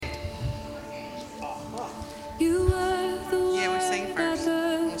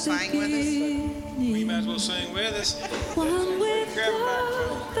sing with us? We might as well sing with us.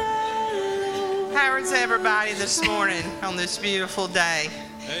 How is everybody this morning on this beautiful day?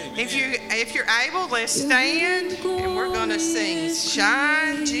 Amen. If you're able, let's stand and we're going to sing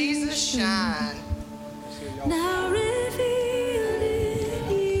Shine, Jesus, Shine. Now revealed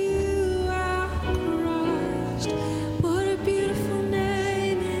in you are Christ. What a beautiful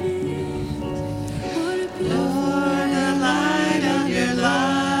name it is. What a beautiful Lord, the light of your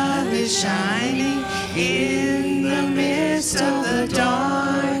love is shining in the midst of the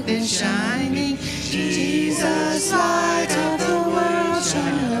darkness shining. Jesus, light of the world,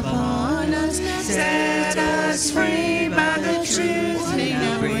 shine upon us. Set us free by the truth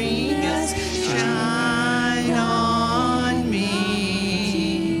you bring us. Shine on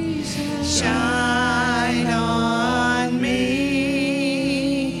me. Shine on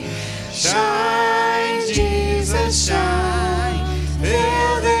me. Shine, Jesus, shine.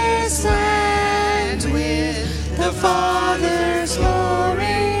 Fill this land with the Father's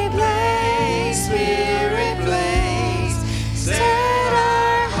glory. Blaze, Spirit, blaze. Set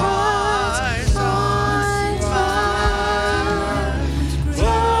our hearts on fire.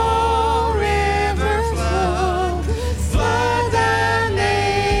 Flow, river, flow. Flood the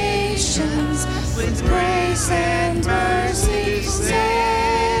nations with grace and mercy.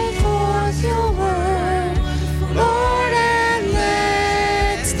 Send forth your word, Lord, and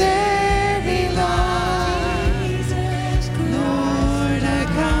let there be light. Lord, I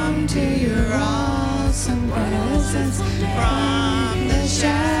come to your awesome presence from the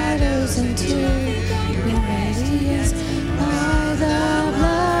shadows into your radiance. By the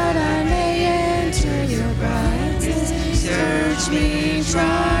blood I may enter your brightness. Search me,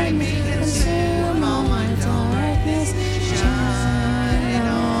 try me, consume all my darkness. Shine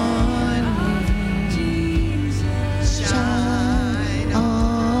on me. Shine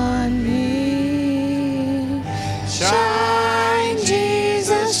on me. Shine,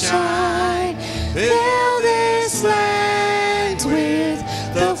 Jesus, shine. Fill this land with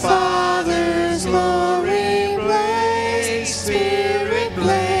the Father's glory. Blaze, Spirit,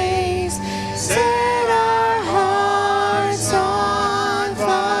 blaze. Set our hearts on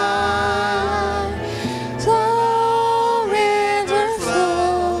fire. Flow, river,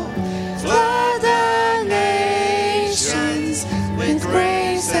 flow. Flood the nations with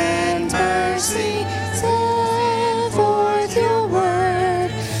grace and mercy. Send forth your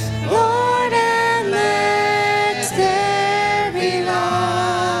word, Lord, and let there be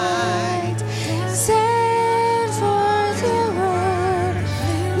light. Send forth your word,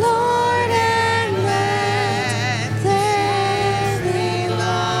 Lord, and let there be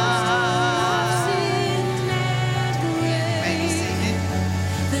light.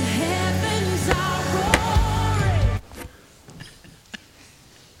 The heavens are roaring.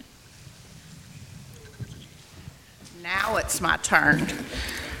 Now it's my turn.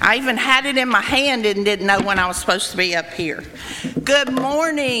 I even had it in my hand and didn't know when I was supposed to be up here. Good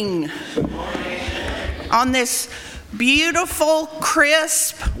morning. On this beautiful,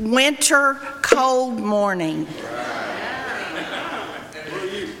 crisp, winter, cold morning.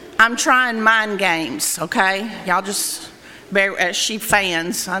 I'm trying mind games, okay? Y'all just bear as sheep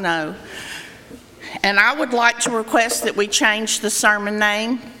fans, I know. And I would like to request that we change the sermon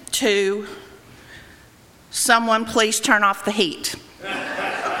name to Someone Please Turn Off the Heat.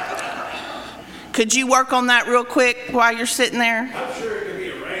 Could you work on that real quick while you're sitting there? I'm sure it can be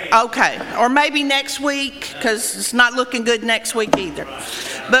arranged. Okay, or maybe next week, because it's not looking good next week either.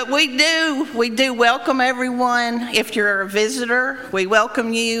 But we do welcome everyone. If you're a visitor, we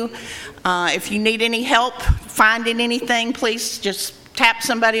welcome you. If you need any help finding anything, please just tap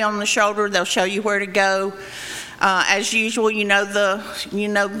somebody on the shoulder. They'll show you where to go. As usual, you know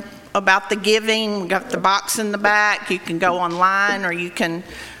about the giving. We got the box in the back. You can go online, or you can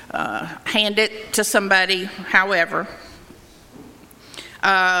hand it to somebody. However,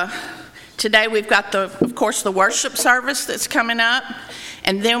 today we've got of course, the worship service that's coming up,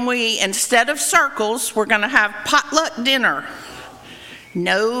 and then instead of circles, we're going to have potluck dinner.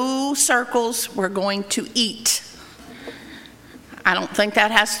 No circles. We're going to eat. I don't think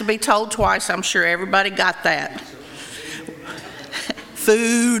that has to be told twice. I'm sure everybody got that.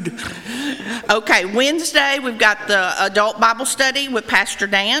 Food. Okay, Wednesday we've got the adult Bible study with Pastor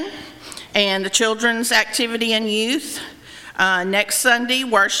Dan and the children's activity and youth. Next Sunday,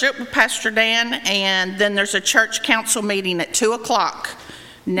 worship with Pastor Dan, and then there's a church council meeting at 2 o'clock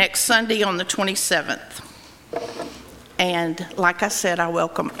next Sunday on the 27th. And like I said, I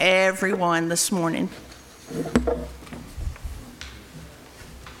welcome everyone this morning.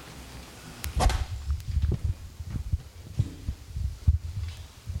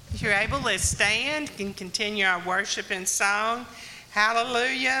 If you're able, let's stand and continue our worship and song.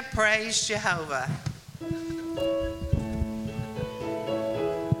 Hallelujah, praise Jehovah.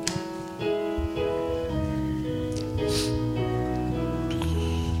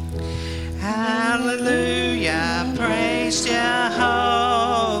 Hallelujah, praise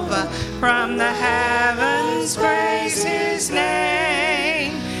Jehovah. From the heavens, praise his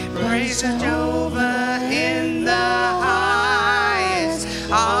name. Praise Jehovah in the highest.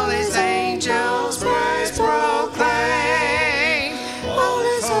 All his angels praise proclaim. All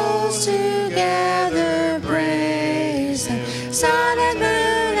his hosts together praise him. Sun and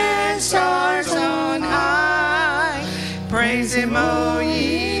moon and stars on high. Praise him, O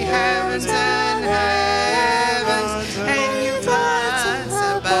ye heavens and heavens, and you floods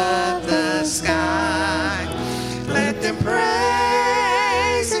above the sky. Let them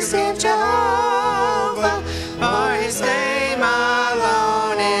praise his name, Jehovah, for his name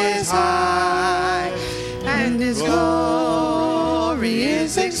alone is high, and his glory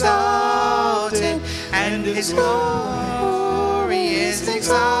is exalted, and his glory is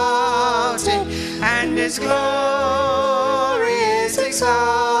exalted, and his glory is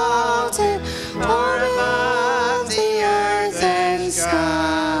exalted, far above the earth and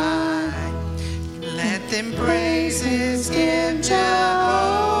sky. Let them praises give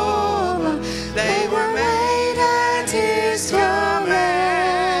Jehovah. They were made at his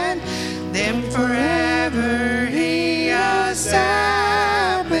command. Them forever he established.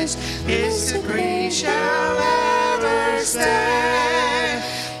 His decree shall ever stand.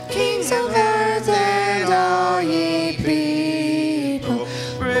 Kings of earth and all ye people,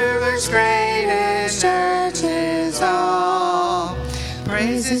 rulers great and churches all,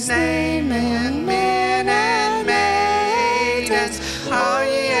 praise his name, and men and maidens, all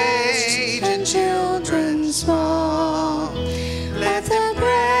ye aged and children small. Let them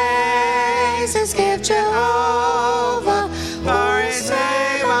praises give Jehovah, for his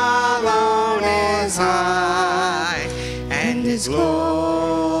name alone is high, and his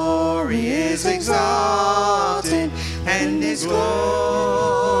glory is exalted, and his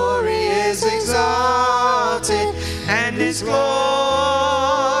glory is exalted, and his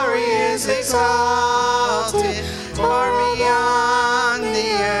glory is exalted, far beyond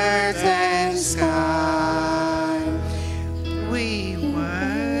the earth and sky. We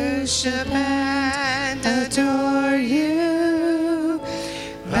worship and adore you,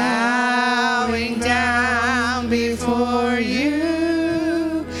 bowing down before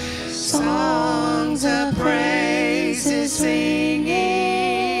you, songs of praises singing,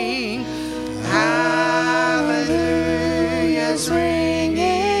 hallelujahs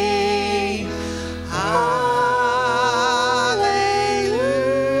ringing, hallelujah,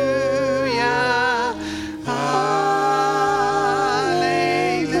 hallelujah,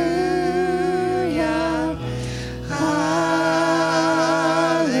 hallelujah,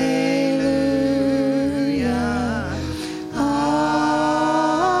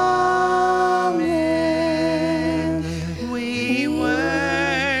 amen. We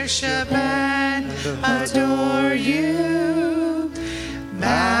worship and adore you,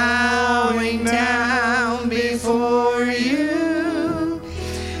 bowing down before you,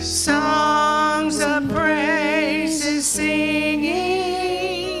 songs of praises singing,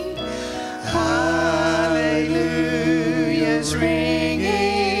 hallelujahs ringing,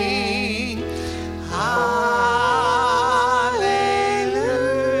 hallelujah,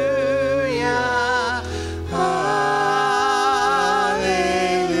 hallelujah,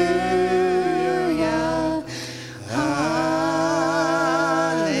 hallelujah,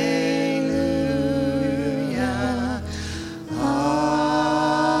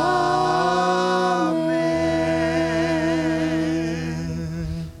 amen.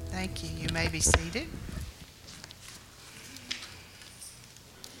 Thank you. You may be seated.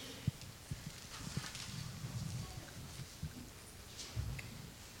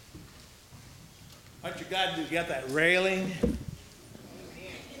 Aren't you glad you got that railing?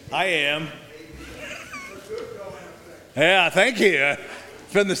 I am. Yeah, thank you.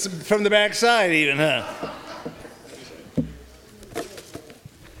 From the back side even, huh?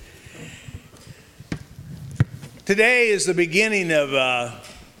 Today is the beginning of,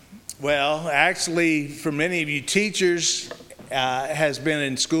 actually for many of you teachers, has been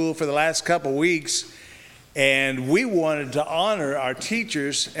in school for the last couple weeks. And we wanted to honor our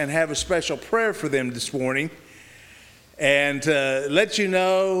teachers and have a special prayer for them this morning. And let you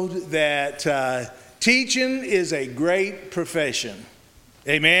know that teaching is a great profession.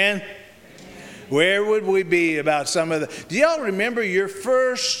 Amen? Amen? Where would we be about some of the... Do y'all remember your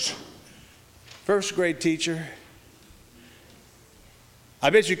first grade teacher? I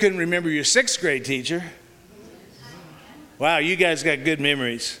bet you couldn't remember your 6th grade teacher. Wow, you guys got good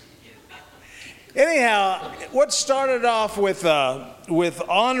memories. Anyhow, what started off with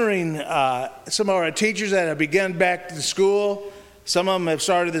honoring some of our teachers that have begun back to school. Some of them have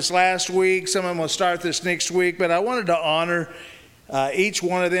started this last week. Some of them will start this next week. But I wanted to honor each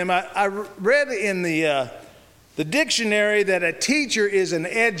one of them. I read in the dictionary that a teacher is an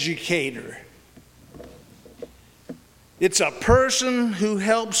educator. It's a person who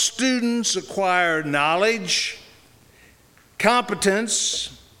helps students acquire knowledge,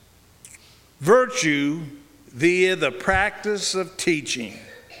 competence, virtue via the practice of teaching.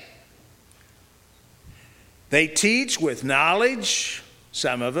 They teach with knowledge,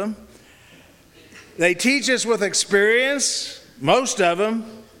 some of them. They teach us with experience, most of them.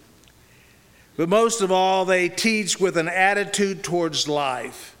 But most of all, they teach with an attitude towards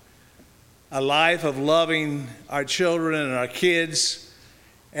life. A life of loving our children and our kids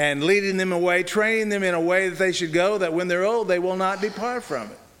and leading them away, training them in a way that they should go, that when they're old, they will not depart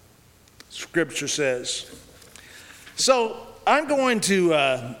from it. Scripture says. So I'm going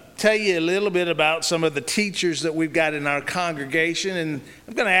to tell you a little bit about some of the teachers that we've got in our congregation, and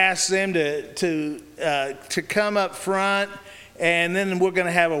I'm going to ask them to come up front, and then we're going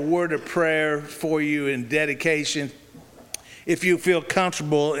to have a word of prayer for you in dedication, if you feel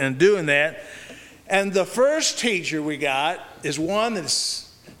comfortable in doing that. And the first teacher we got is one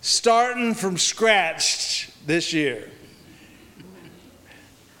that's starting from scratch this year.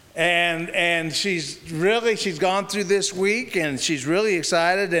 And she's gone through this week, and she's really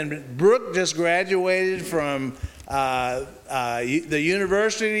excited. And Brooke just graduated from the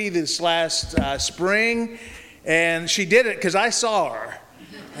university this last spring, and she did it because I saw her.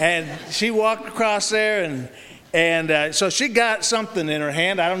 And she walked across there, and so she got something in her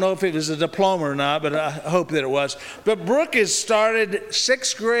hand. I don't know if it was a diploma or not, but I hope that it was. But Brooke has started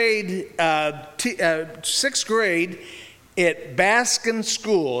 6th grade at Baskin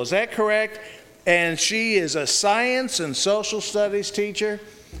School. Is that correct? And she is a science and social studies teacher.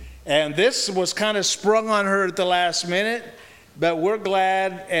 And this was kind of sprung on her at the last minute. But we're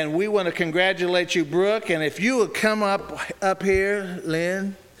glad, and we want to congratulate you, Brooke. And if you would come up here,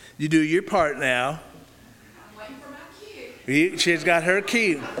 Lynn, you do your part now. She's got her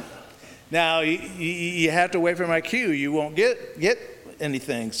cue. Now, you have to wait for my cue. You won't get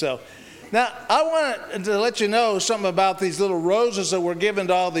anything. So, now, I want to let you know something about these little roses that were given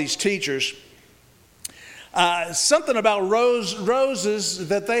to all these teachers. Something about roses,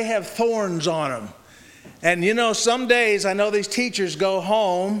 that they have thorns on them. And you know, some days I know these teachers go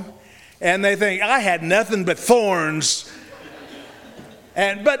home and they think, I had nothing but thorns.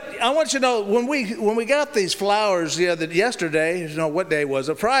 But I want you to know, when we got these flowers yesterday, you know, what day was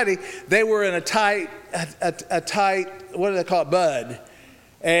it? Friday. They were in a tight, what do they call it, bud,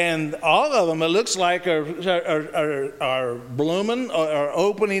 and all of them, it looks like, are blooming or are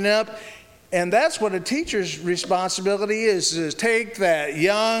opening up, and that's what a teacher's responsibility is to take that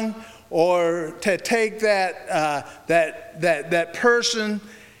young, or to take that person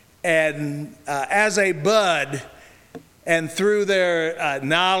and as a bud. And through their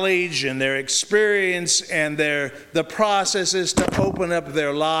knowledge and their experience and the processes to open up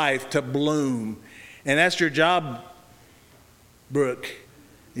their life to bloom. And that's your job, Brooke.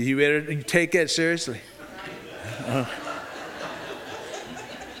 You better take that seriously.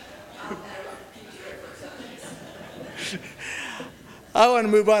 I want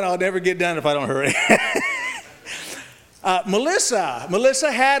to move on. I'll never get done if I don't hurry. Melissa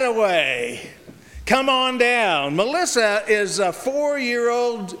Hadaway. Come on down. Melissa is a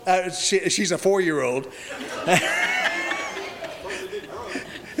 4-year-old. She's a 4-year-old.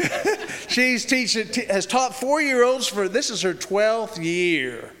 Has taught 4-year-olds this is her 12th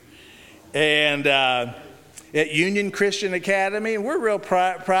year. And at Union Christian Academy. And we're real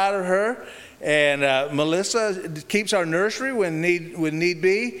proud of her. And Melissa keeps our nursery when need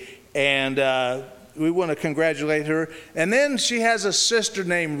be. And we want to congratulate her. And then she has a sister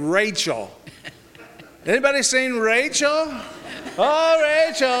named Rachel. Anybody seen Rachel? Oh,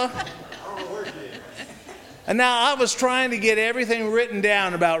 Rachel. And now I was trying to get everything written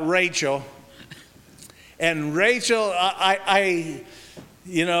down about Rachel. And Rachel,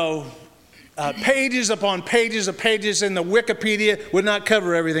 pages upon pages of pages in the Wikipedia would not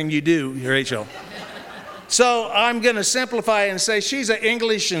cover everything you do, Rachel. So I'm going to simplify and say she's an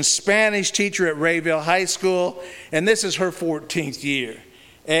English and Spanish teacher at Rayville High School, and this is her 14th year.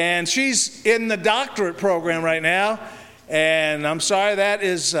 And she's in the doctorate program right now. And I'm sorry,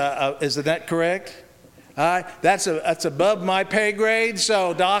 is that correct? That's above my pay grade.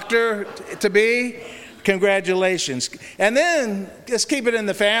 So doctor to be, Congratulations. And then, let's keep it in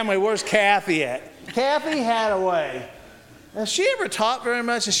the family. Where's Kathy at? Kathy Hadaway. Has she ever taught very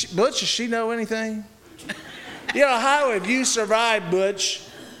much? Butch, does she know anything? You know, how have you survived, Butch,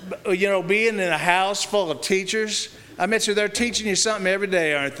 you know, being in a house full of teachers? I bet you they're teaching you something every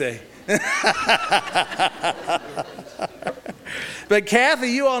day, aren't they? But Kathy,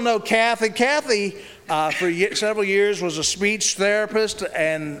 you all know Kathy. Kathy, for several years, was a speech therapist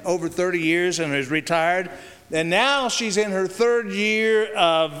and over 30 years and is retired. And now she's in her third year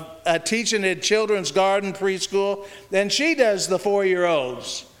of teaching at Children's Garden Preschool. And she does the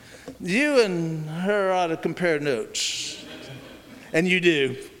 4-year-olds. You and her ought to compare notes. And you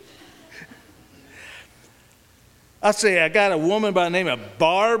do. I'll say I got a woman by the name of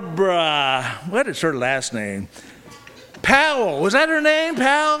Barbara. What is her last name? Powell. Was that her name,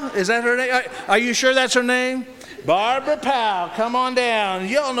 Powell? Is that her name? Are you sure that's her name? Barbara Powell. Come on down.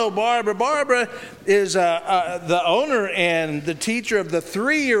 You all know Barbara. Barbara is the owner and the teacher of the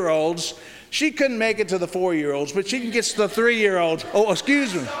 3-year-olds. She couldn't make it to the 4-year-olds, but she can get to the 3-year-olds. Oh,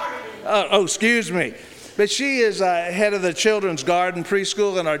 excuse me. Excuse me. But she is head of the Children's Garden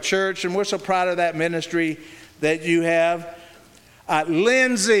Preschool in our church, and we're so proud of that ministry that you have.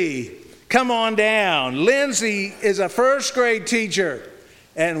 Lindsay, come on down. Lindsay is a first grade teacher,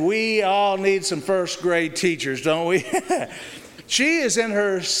 and we all need some first grade teachers, don't we? She is in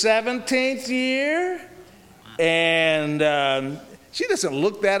her 17th year, and she doesn't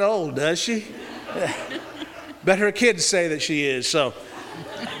look that old, does she? But her kids say that she is, so.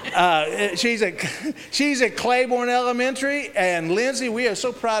 She's at Claiborne Elementary, and Lindsay, we are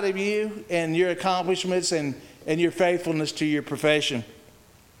so proud of you and your accomplishments and your faithfulness to your profession.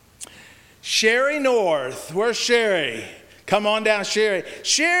 Sherry North, where's Sherry? Come on down, Sherry.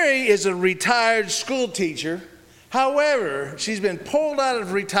 Sherry is a retired school teacher. However, she's been pulled out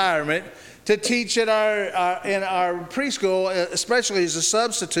of retirement to teach at in our preschool, especially as a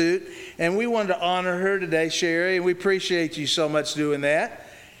substitute, and we wanted to honor her today, Sherry, and we appreciate you so much doing that.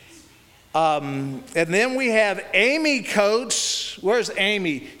 And then we have Amy Coates. Where's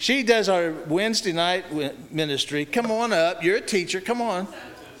Amy? She does our Wednesday night ministry. Come on up. You're a teacher. Come on.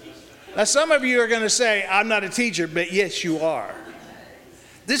 Now, some of you are going to say, I'm not a teacher, but yes, you are.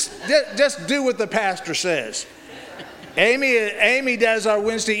 Just do what the pastor says. Amy does our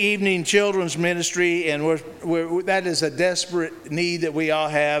Wednesday evening children's ministry, and that is a desperate need that we all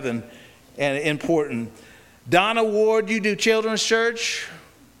have and important. Donna Ward, you do children's church?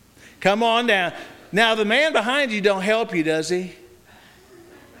 Come on down. Now, the man behind you don't help you, does he?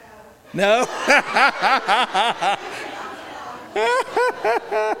 No?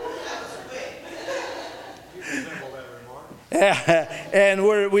 And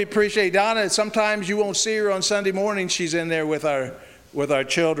we appreciate Donna. Sometimes you won't see her on Sunday morning. She's in there with our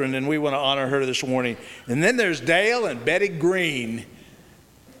children, and we want to honor her this morning. And then there's Dale and Betty Green.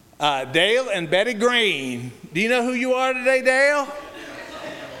 Dale and Betty Green. Do you know who you are today, Dale?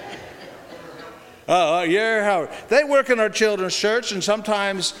 Oh, you're Howard. They work in our children's church, and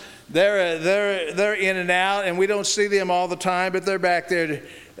sometimes they're in and out, and we don't see them all the time, but they're back there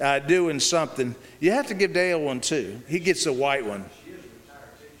doing something. You have to give Dale one too. He gets the white one.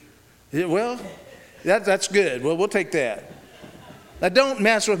 Well, that's good. Well, we'll take that. Now, don't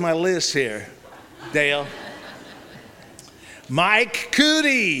mess with my list here, Dale. Mike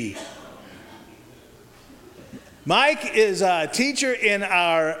Cootie. Mike is a teacher in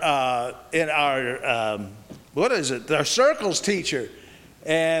our what is it? Our circles teacher.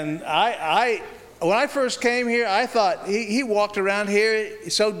 And when I first came here, I thought he walked around here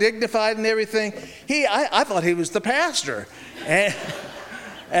so dignified and everything. I thought he was the pastor.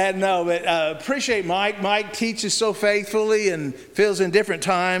 And no, but appreciate Mike. Mike teaches so faithfully and fills in different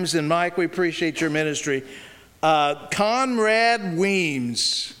times. And Mike, we appreciate your ministry. Conrad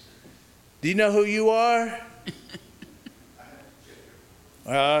Weems. Do you know who you are?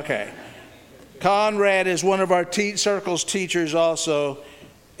 Okay. Conrad is one of our circles teachers also.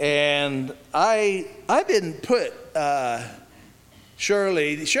 And I didn't put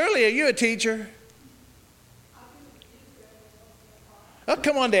Shirley. Shirley, are you a teacher? Oh,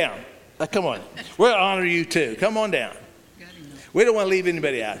 come on down. Come on. We'll honor you too. Come on down. We don't want to leave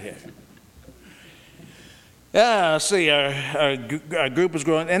anybody out here. Let's see, our group is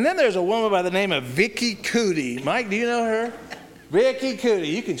growing. And then there's a woman by the name of Vicky Cootie. Mike, do you know her? Vicky Cootie.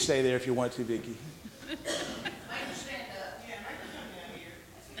 You can stay there if you want to, Vicky.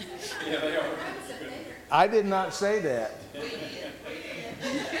 I did not say that.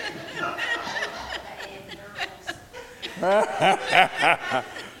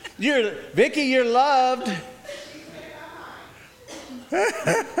 Vicky, you're loved.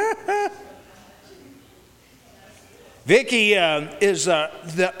 Vicki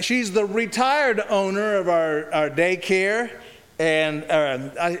she's the retired owner of our daycare and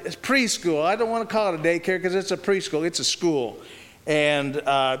preschool. I don't want to call it a daycare because it's a preschool. It's a school. And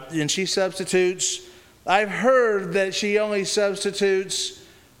she substitutes. I've heard that she only substitutes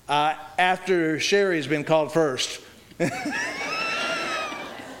after Sherry's been called first.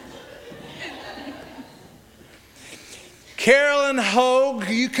 Carolyn Hogue,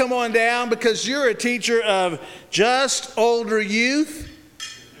 you come on down because you're a teacher of just older youth,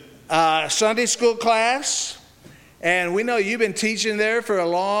 Sunday school class. And we know you've been teaching there for a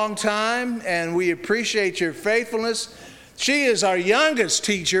long time, and we appreciate your faithfulness. She is our youngest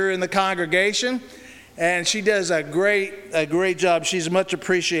teacher in the congregation, and she does a great job. She's much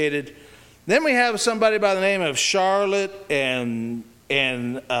appreciated. Then we have somebody by the name of Charlotte and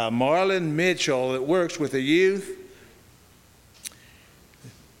Marlon Mitchell that works with the youth.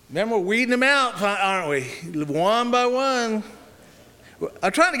 Remember, we're weeding them out, aren't we? One by one.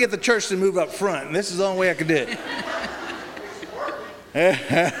 I'm trying to get the church to move up front, and this is the only way I can do it.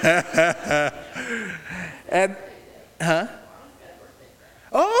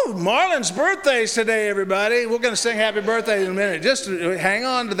 Oh, Marlon's birthday is today, everybody. We're going to sing happy birthday in a minute. Just hang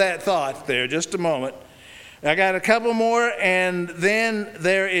on to that thought there just a moment. I got a couple more, and then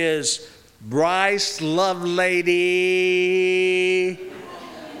there is Bryce Lovelady.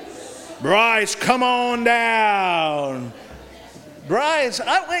 Bryce, come on down. Bryce,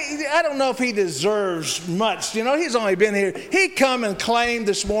 I don't know if he deserves much. You know, he's only been here. He come and claimed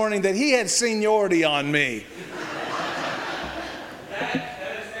this morning that he had seniority on me.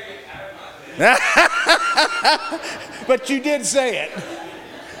 But you did say it.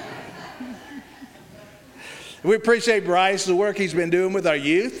 We appreciate Bryce, the work he's been doing with our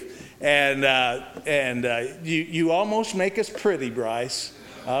youth. And you almost make us pretty, Bryce.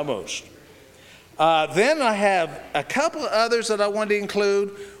 Almost. Then I have a couple of others that I wanted to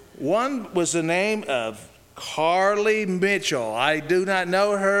include. One was the name of Carly Mitchell. I do not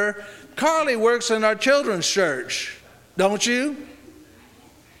know her. Carly works in our children's church, don't you?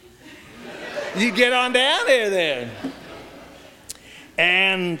 You get on down here then.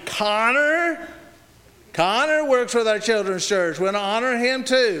 And Connor works with our children's church. We want to honor him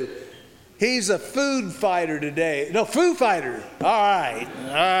too. He's a food fighter today. No, food fighter. All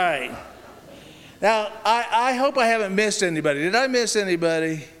right. Now, I hope I haven't missed anybody. Did I miss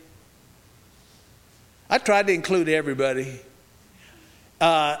anybody? I tried to include everybody.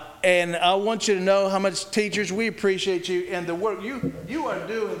 And I want you to know how much, teachers, we appreciate you and the work. You are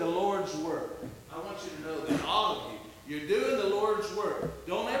doing the Lord's work. I want you to know that, all of you. You're doing the Lord's work.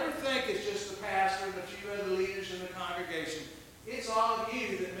 Don't ever think it's just the pastor and a few other leaders in the congregation. It's all of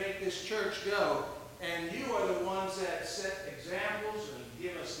you that make this church go. And you are the ones that set examples and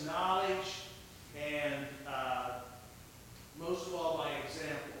give us knowledge. And most of all, by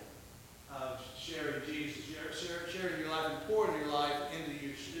example of sharing Jesus, sharing your life and pouring your life into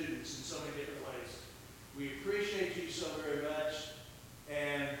your students in so many different ways. We appreciate you so very much.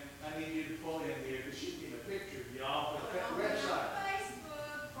 And I need you to pull in here because you need a picture of y'all for the website.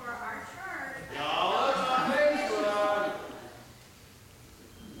 Facebook for our church. Y'all look on Facebook.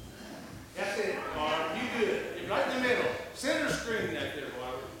 That's it, Barb. You do it. You're right in the middle. Center screen right there,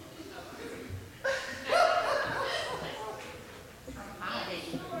 Barb.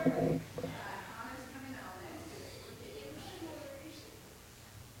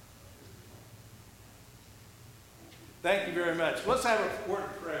 Thank you very much. Let's have a word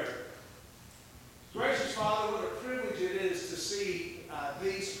of prayer. Gracious Father, what a privilege it is to see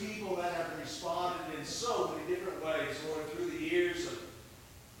these people that have responded in so many different ways, Lord, through the years of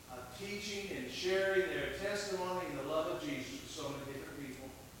teaching and sharing their testimony and the love of Jesus with so many different people.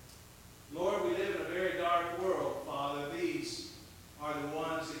 Lord, we live in a very dark world, Father. These are the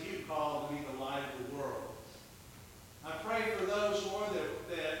ones that you call to be the light of the world. I pray for those, Lord,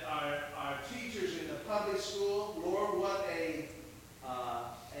 that are teachers in the public school. Lord, what a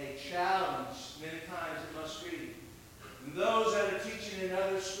challenge many times it must be. And those that are teaching in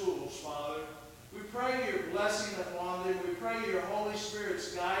other schools, Father, we pray your blessing upon them. We pray your Holy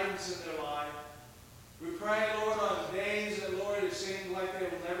Spirit's guidance in their life. We pray, Lord, on the days that, Lord, it seems like they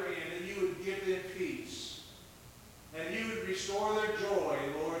will never end, that you would give them peace. And you would restore their joy,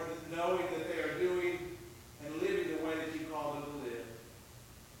 Lord, knowing that they are doing and living the way that you call them to live.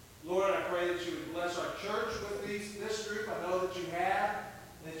 Lord, I pray that you would bless our church with this group. I know that you have,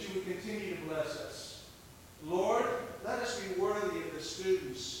 and that you would continue to bless us. Lord, let us be worthy of the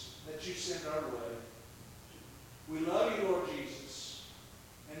students that you send our way. We love you, Lord Jesus,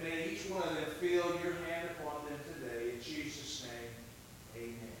 and may each one of them feel your hand upon them today. In Jesus' name,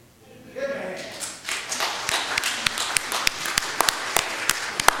 amen. Good hand.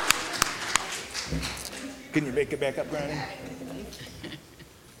 Can you make it back up, Granny?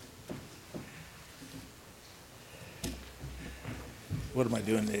 What am I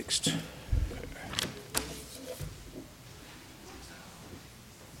doing next?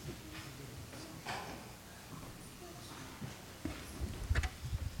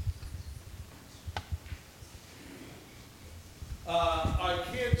 Our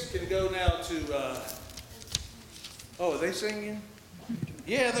kids can go now to, oh, are they singing?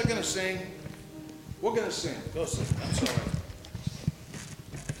 Yeah, they're going to sing. We're going to sing. Go sing. I'm sorry.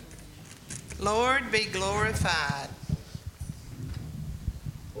 Lord, be glorified.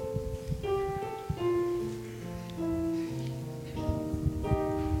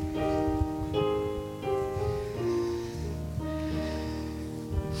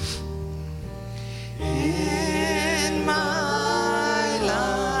 In my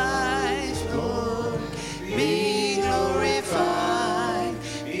life, Lord, be glorified,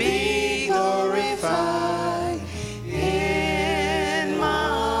 be glorified. In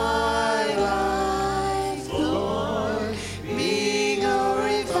my life, Lord, be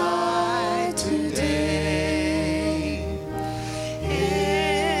glorified today.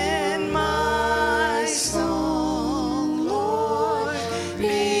 In my song, Lord,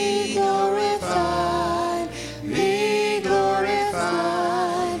 be glorified, be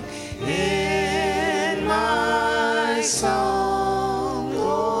glorified. In my song,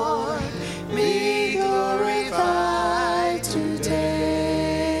 Lord, be glorified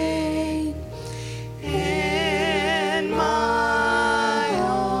today. In my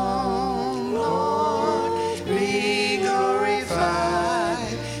own, Lord, be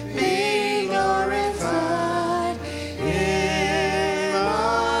glorified, be glorified. In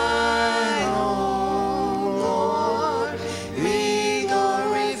my own, Lord, be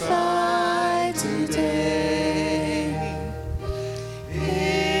glorified today.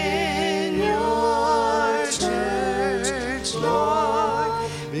 In your church, Lord,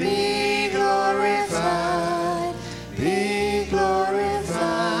 be glorified, be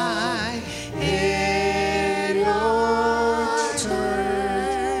glorified. In your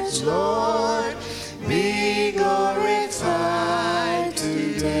church, Lord, be glorified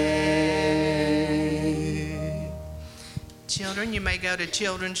today. Children, you may go to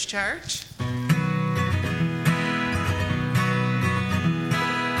Children's Church.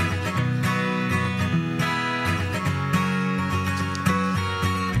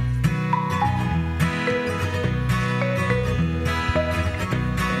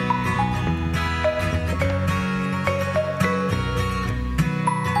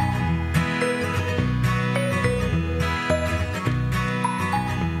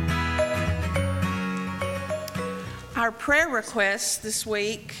 Our prayer requests this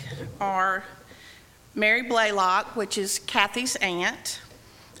week are Mary Blaylock, which is Kathy's aunt,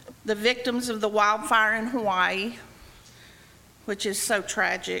 the victims of the wildfire in Hawaii, which is so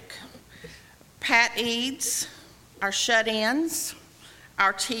tragic, Pat Eads, our shut-ins,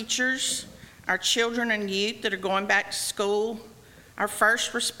 our teachers, our children and youth that are going back to school, our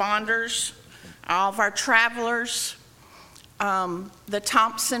first responders, all of our travelers, the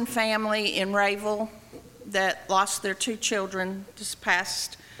Thompson family in Rayville that lost their 2 children this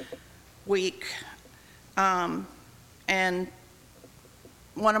past week. And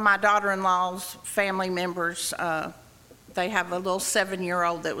one of my daughter-in-law's family members, they have a little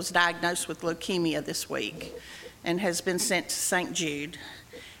 7-year-old that was diagnosed with leukemia this week and has been sent to St. Jude.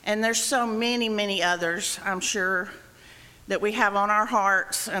 And there's so many, many others, I'm sure, that we have on our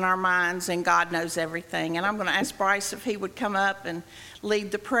hearts and our minds, and God knows everything. And I'm going to ask Bryce if he would come up and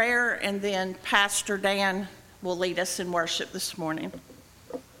lead the prayer, and then Pastor Dan will lead us in worship this morning.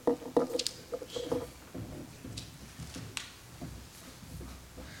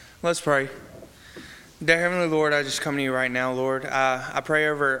 Let's pray. Dear Heavenly Lord, I just come to you right now, Lord. I pray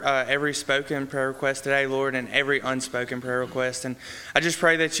over every spoken prayer request today, Lord, and every unspoken prayer request. And I just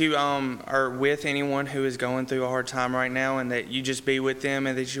pray that you are with anyone who is going through a hard time right now, and that you just be with them,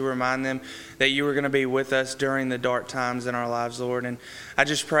 and that you remind them that you are going to be with us during the dark times in our lives, Lord. And I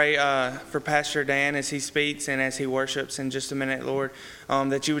just pray for Pastor Dan as he speaks and as he worships in just a minute, Lord,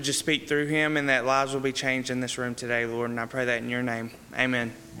 that you would just speak through him and that lives will be changed in this room today, Lord. And I pray that in your name.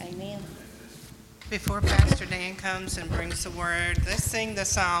 Amen. Amen. Before Pastor Dan comes and brings the word, let's sing the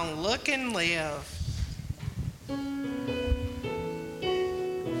song, Look and Live.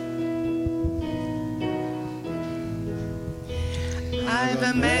 I've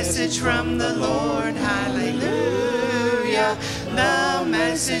a message from the Lord, hallelujah. The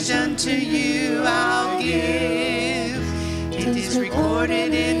message unto you I'll give. It is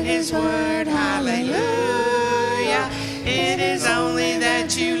recorded in his word, hallelujah. It is only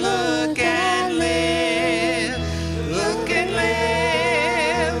that you look and live.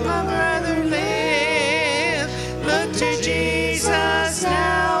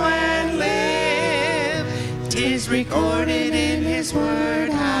 recorded in His Word.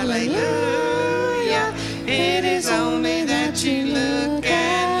 Hallelujah. It is only that you look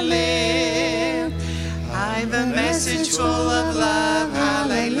and live. I've a message full of love.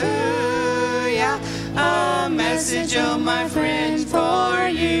 Hallelujah. A message, oh my friend, for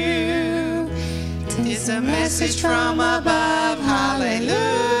you. It's a message from above.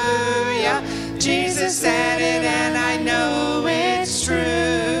 Hallelujah. Jesus said it and I know it's true.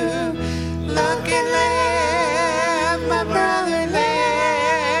 Look and live, my brother,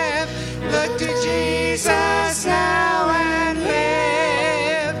 live. Look to Jesus now and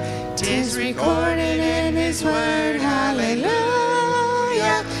live. 'Tis recorded in His Word.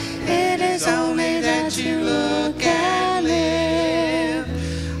 Hallelujah. It is only that you look and live.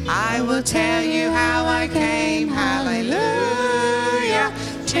 I will tell you how I came. Hallelujah.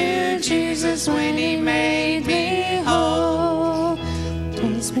 To Jesus when He made me whole.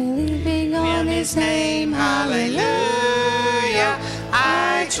 'Twas believing on His name. Hallelujah.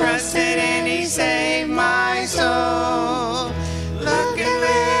 I trusted and He saved my soul. Look and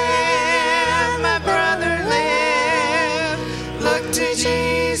live, my brother, live. Look to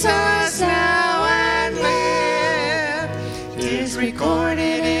Jesus now and live. 'Tis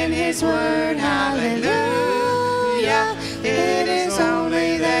recorded in His Word. Hallelujah. It is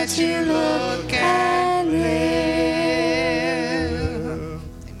only that you look and live.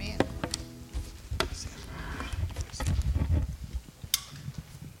 Amen.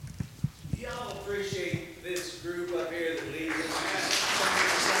 Y'all appreciate this group up here that leads us.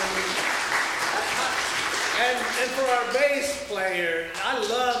 And for our bass player, I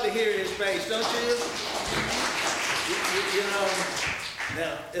love to hear his bass, don't you? You know,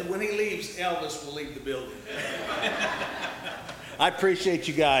 now, when he leaves, Elvis will leave the building. I appreciate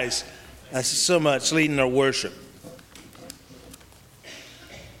you guys so much leading our worship.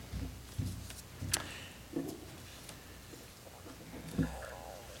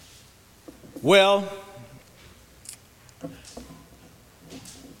 Well,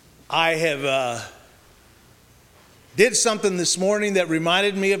 I have did something this morning that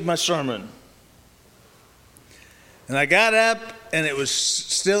reminded me of my sermon. And I got up, and it was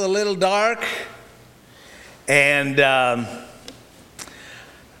still a little dark, and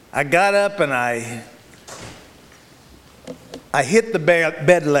I got up and I hit the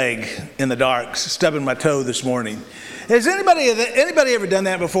bed leg in the dark, stubbing my toe this morning. Has anybody ever done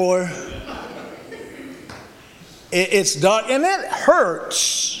that before? It's dark and it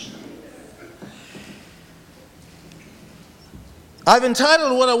hurts. I've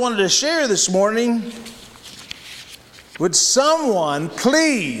entitled what I wanted to share this morning, "Would someone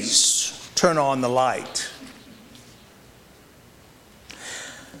please turn on the light?"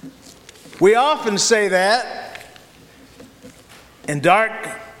 We often say that in dark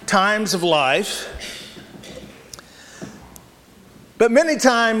times of life, but many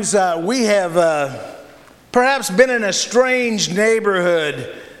times we have perhaps been in a strange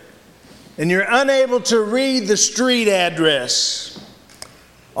neighborhood and you're unable to read the street address,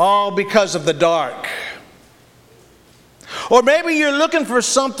 all because of the dark. Or maybe you're looking for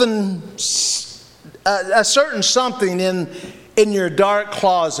something, a certain something in your dark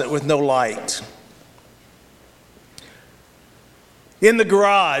closet with no light. In the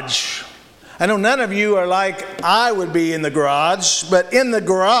garage. I know none of you are like I would be in the garage, but in the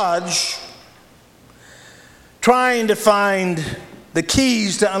garage, trying to find the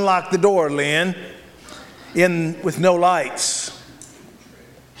keys to unlock the door, Lynn, with no lights.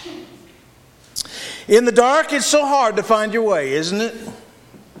 In the dark, it's so hard to find your way, isn't it?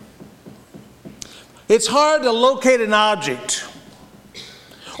 It's hard to locate an object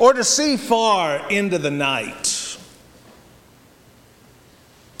or to see far into the night.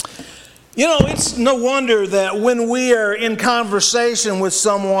 You know, it's no wonder that when we are in conversation with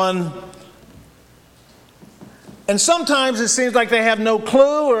someone, and sometimes it seems like they have no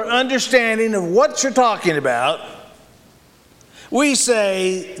clue or understanding of what you're talking about, we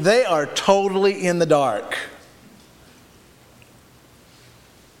say they are totally in the dark.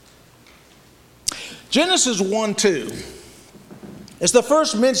 Genesis 1:2 is the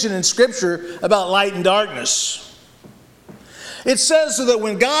first mention in Scripture about light and darkness. It says so that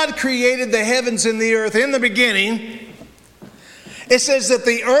when God created the heavens and the earth in the beginning, it says that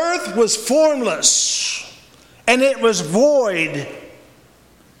the earth was formless and it was void,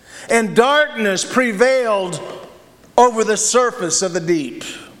 and darkness prevailed over the surface of the deep.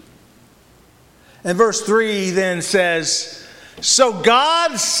 And verse 3 then says, "So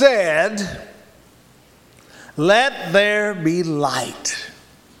God said, let there be light."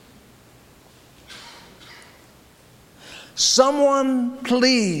 Someone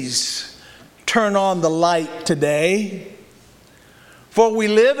please turn on the light today, for we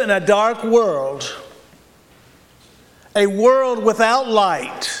live in a dark world, a world without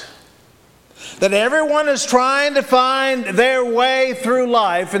light, that everyone is trying to find their way through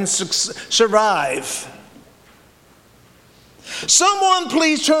life and survive. Someone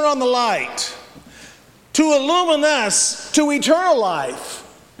please turn on the light to illumine us to eternal life.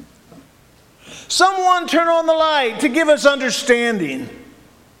 Someone turn on the light to give us understanding,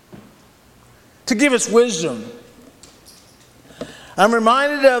 to give us wisdom. I'm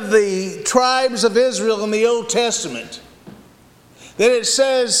reminded of the tribes of Israel in the Old Testament, that it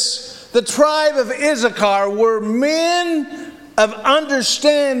says the tribe of Issachar were men of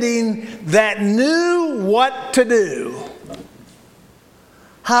understanding that knew what to do.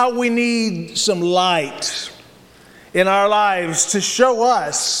 How we need some light in our lives to show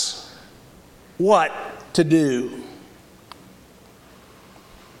us what to do.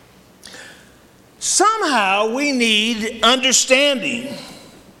 Somehow we need understanding.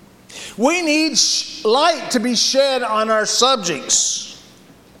 We need light to be shed on our subjects.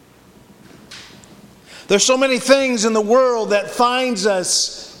 There's so many things in the world that finds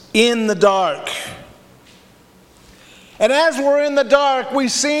us in the dark. And as we're in the dark, we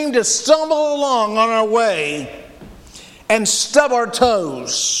seem to stumble along on our way and stub our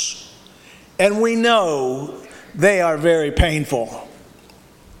toes. And we know they are very painful.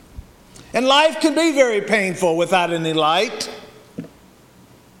 And life can be very painful without any light.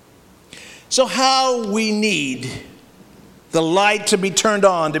 So how we need the light to be turned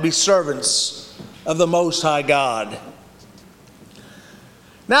on to be servants of the Most High God.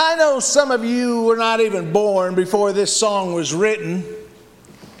 Now I know some of you were not even born before this song was written.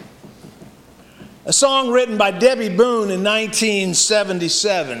 A song written by Debbie Boone in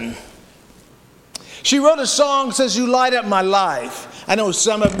 1977. She wrote a song that says, "You Light Up My Life." I know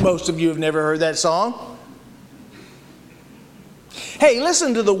most of you have never heard that song. Hey,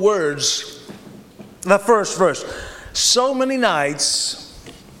 listen to the words, the first verse. So many nights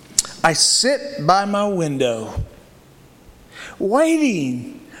I sit by my window,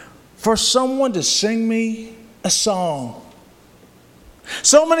 waiting for someone to sing me a song.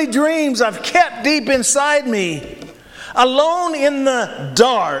 So many dreams I've kept deep inside me, alone in the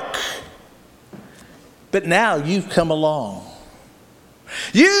dark. But now you've come along.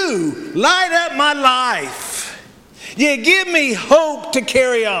 You light up my life. You give me hope to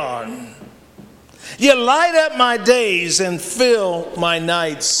carry on. You light up my days and fill my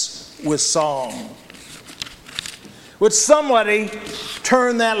nights with song. Would somebody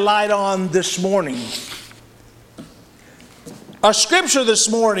turn that light on this morning? Our scripture this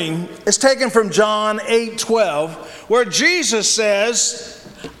morning is taken from John 8:12, where Jesus says,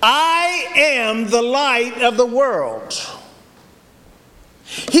 "I am the light of the world.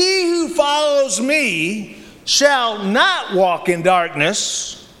 He who follows me shall not walk in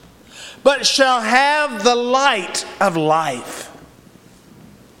darkness, but shall have the light of life."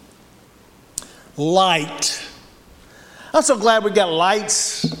 Light. I'm so glad we got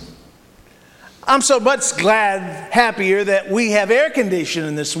lights. I'm so much happier that we have air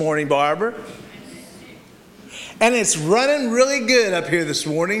conditioning this morning, Barbara. And it's running really good up here this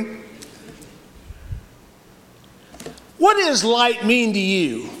morning. What does light mean to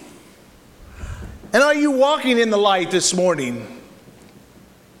you? And are you walking in the light this morning?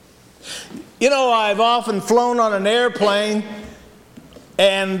 You know, I've often flown on an airplane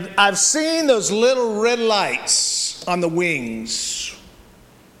and I've seen those little red lights on the wings.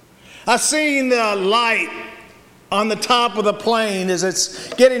 I've seen the light on the top of the plane as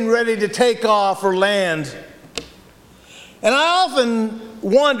it's getting ready to take off or land. And I often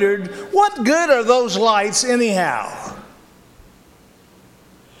wondered, what good are those lights anyhow?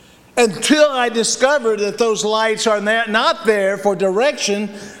 Until I discovered that those lights are not there for direction,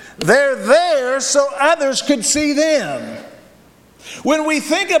 they're there so others could see them. When we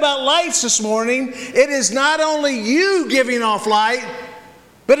think about lights this morning, it is not only you giving off light,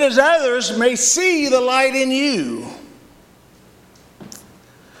 but as others may see the light in you.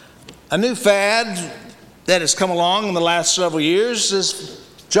 A new fad that has come along in the last several years is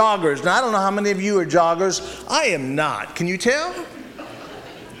joggers. Now, I don't know how many of you are joggers. I am not. Can you tell?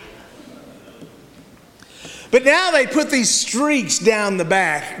 But now they put these streaks down the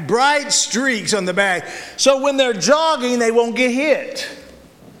back, bright streaks on the back, so when they're jogging, they won't get hit.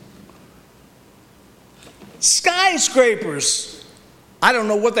 Skyscrapers. I don't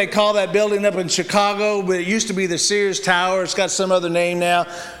know what they call that building up in Chicago, but it used to be the Sears Tower. It's got some other name now.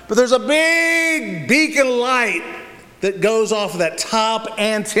 But there's a big beacon light that goes off of that top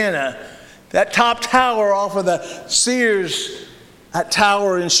antenna, that top tower off of the Sears that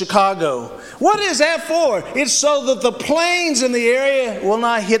tower in Chicago. What is that for? It's so that the planes in the area will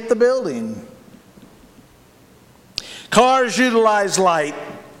not hit the building. Cars utilize light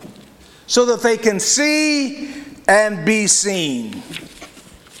so that they can see and be seen.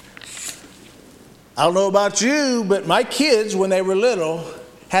 I don't know about you, but my kids, when they were little,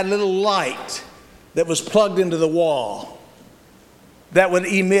 had a little light that was plugged into the wall that would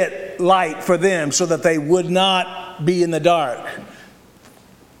emit light for them so that they would not be in the dark.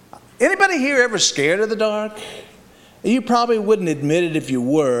 Anybody here ever scared of the dark? You probably wouldn't admit it if you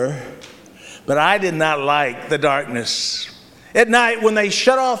were, but I did not like the darkness. At night when they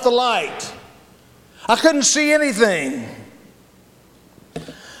shut off the light, I couldn't see anything.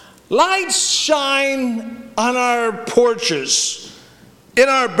 Lights shine on our porches, in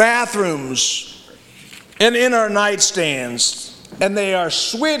our bathrooms, and in our nightstands, and they are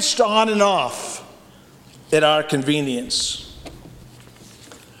switched on and off at our convenience.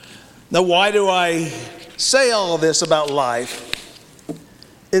 Now, why do I say all of this about life?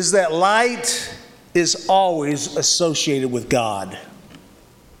 Is that light is always associated with God.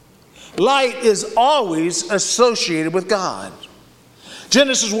 Light is always associated with God.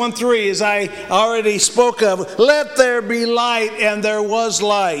 Genesis 1:3, as I already spoke of, let there be light, and there was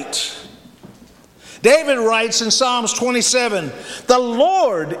light. David writes in Psalms 27, the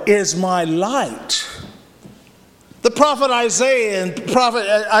Lord is my light. The prophet Isaiah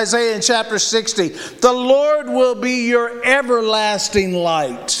in chapter 60, the Lord will be your everlasting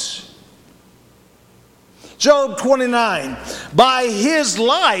light. Job 29, by his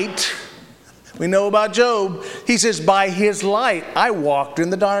light, we know about Job, he says, by his light I walked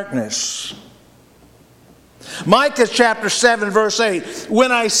in the darkness. Micah chapter 7 verse 8,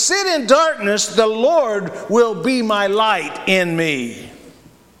 when I sit in darkness, the Lord will be my light in me.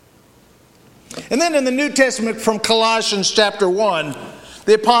 And then in the New Testament from Colossians chapter 1,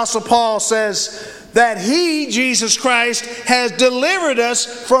 the Apostle Paul says that he, Jesus Christ, has delivered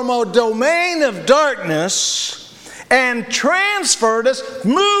us from a domain of darkness and transferred us,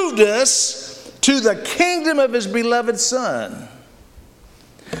 moved us to the kingdom of his beloved Son.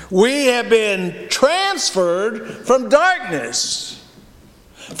 We have been transferred from darkness,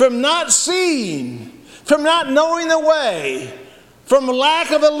 from not seeing, from not knowing the way, from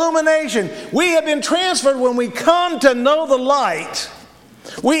lack of illumination. We have been transferred when we come to know the light.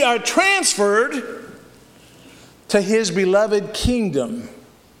 We are transferred to his beloved kingdom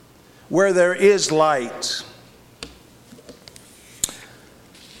where there is light.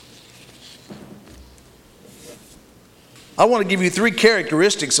 I want to give you 3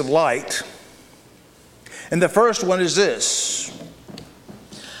 characteristics of light. And the first one is this.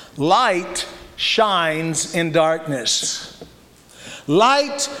 Light shines in darkness.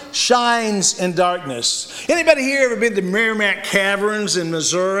 Light shines in darkness. Anybody here ever been to Merrimack Caverns in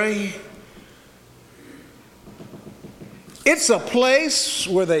Missouri? It's a place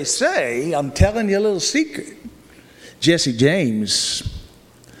where they say, I'm telling you a little secret, Jesse James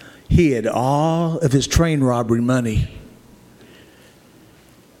hid all of his train robbery money.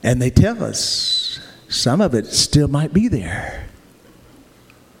 And they tell us some of it still might be there.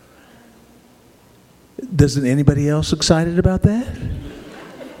 Doesn't anybody else excited about that?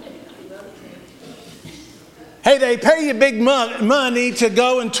 Hey, they pay you big money to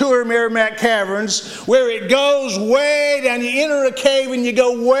go and tour Merrimack Caverns, where it goes way down. You enter a cave and you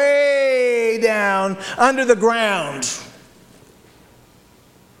go way down under the ground.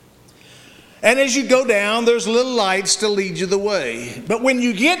 And as you go down, there's little lights to lead you the way. But when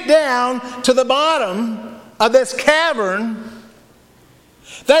you get down to the bottom of this cavern,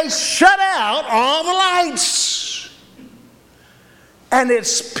 they shut out all the lights. And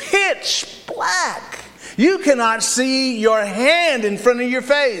it's pitch black. You cannot see your hand in front of your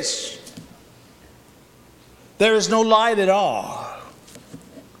face. There is no light at all.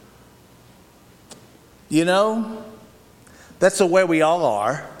 You know, that's the way we all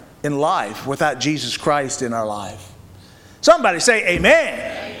are in life without Jesus Christ in our life. Somebody say amen.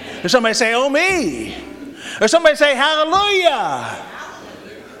 Amen. Or somebody say oh me. Or somebody say hallelujah.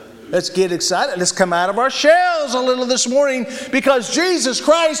 Let's get excited. Let's come out of our shells a little this morning, because Jesus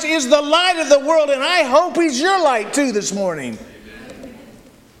Christ is the light of the world, and I hope he's your light too this morning. Amen.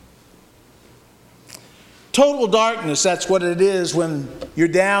 Total darkness, that's what it is when you're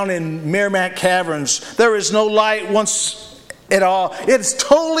down in Merrimack Caverns. There is no light once at all. It's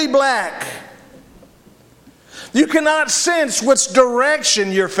totally black. You cannot sense which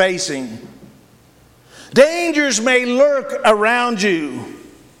direction you're facing. Dangers may lurk around you.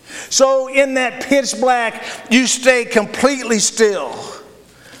 So in that pitch black, you stay completely still,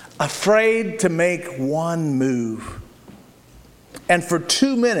 afraid to make one move. and for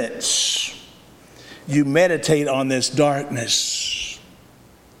 2 minutes you meditate on this darkness.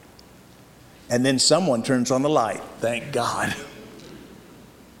 And then someone turns on the light. Thank God.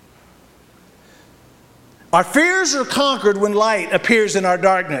 Our fears are conquered when light appears in our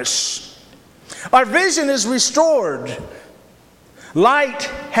darkness. Our vision is restored. Light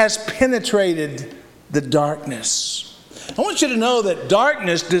has penetrated the darkness. I want you to know that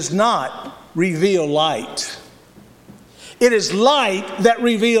darkness does not reveal light. It is light that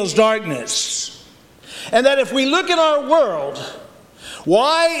reveals darkness. And that if we look at our world,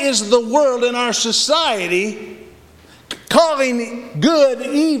 why is the world in our society calling good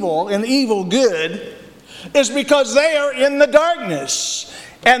evil and evil good? Is because they are in the darkness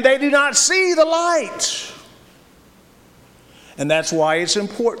and they do not see the light. And that's why it's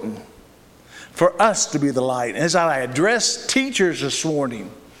important for us to be the light. As I address teachers this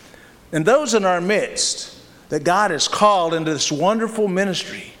morning and those in our midst that God has called into this wonderful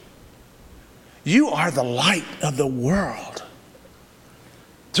ministry, you are the light of the world.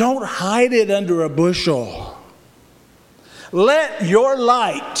 Don't hide it under a bushel. Let your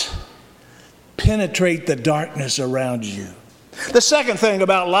light penetrate the darkness around you. The second thing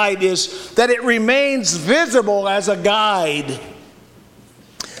about light is that it remains visible as a guide.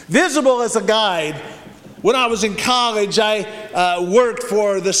 Visible as a guide. When I was in college, I worked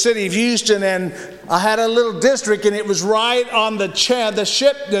for the city of Houston, and I had a little district, and it was right on the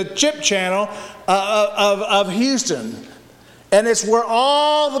chip channel of Houston. And it's where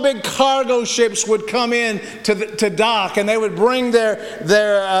all the big cargo ships would come in to dock, and they would bring their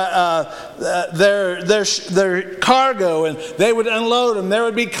cargo, and they would unload them. There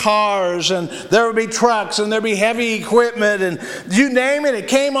would be cars, and there would be trucks, and there'd be heavy equipment, and you name it, it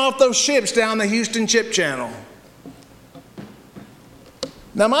came off those ships down the Houston Ship Channel.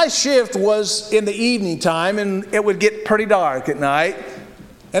 Now my shift was in the evening time, and it would get pretty dark at night.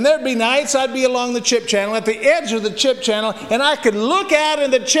 And there'd be nights I'd be along the chip channel, at the edge of the chip channel, and I could look out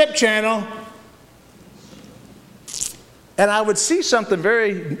in the chip channel, and I would see something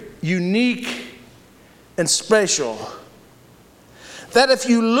very unique and special. That if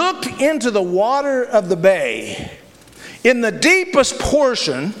you looked into the water of the bay, in the deepest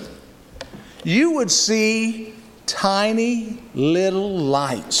portion, you would see tiny little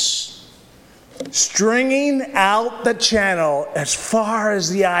lights stringing out the channel as far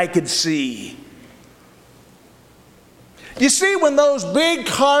as the eye could see. You see, when those big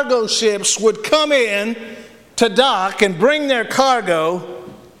cargo ships would come in to dock and bring their cargo,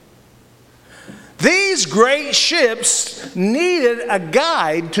 these great ships needed a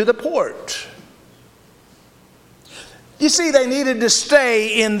guide to the port. You see, they needed to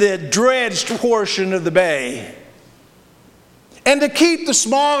stay in the dredged portion of the bay, and to keep the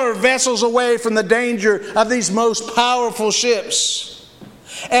smaller vessels away from the danger of these most powerful ships.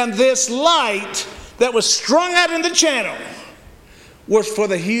 And this light that was strung out in the channel was for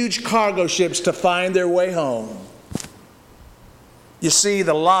the huge cargo ships to find their way home. You see,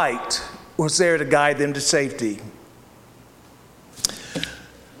 the light was there to guide them to safety.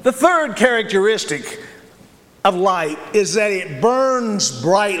 The third characteristic of light is that it burns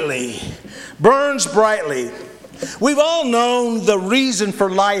brightly. Burns brightly. We've all known the reason for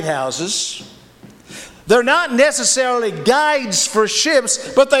lighthouses. They're not necessarily guides for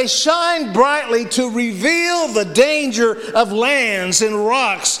ships, but they shine brightly to reveal the danger of lands and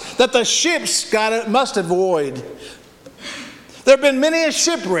rocks that the ships must avoid. There have been many a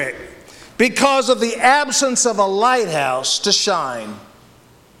shipwreck because of the absence of a lighthouse to shine.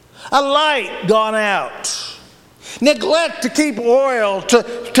 A light gone out. Neglect to keep oil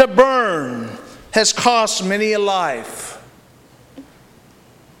to burn has cost many a life.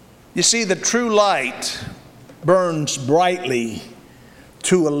 You see, the true light burns brightly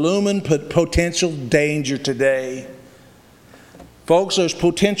to illumine potential danger today. Folks, there's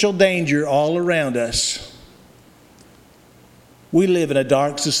potential danger all around us. We live in a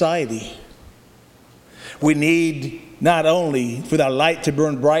dark society. We need not only for our light to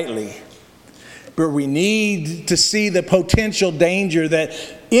burn brightly, but we need to see the potential danger that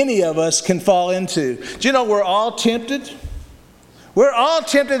any of us can fall into. Do you know we're all tempted? We're all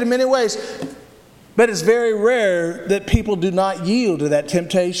tempted in many ways, but it's very rare that people do not yield to that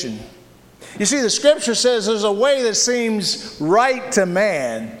temptation. You see, the scripture says there's a way that seems right to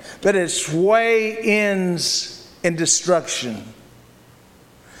man, but its way ends in destruction.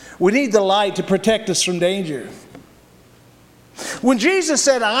 We need the light to protect us from danger. When Jesus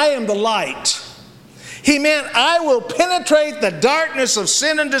said, "I am the light," He meant, I will penetrate the darkness of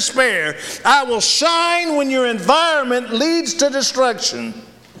sin and despair. I will shine when your environment leads to destruction.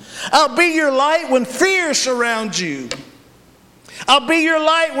 I'll be your light when fear surrounds you. I'll be your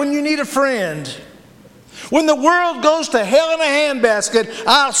light when you need a friend. When the world goes to hell in a handbasket,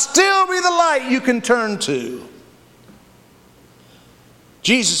 I'll still be the light you can turn to.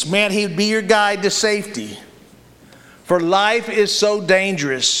 Jesus meant he'd be your guide to safety. For life is so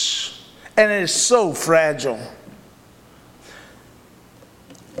dangerous and it is so fragile.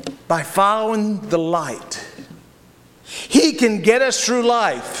 By following the light, he can get us through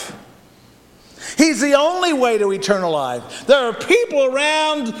life. He's the only way to eternal life. There are people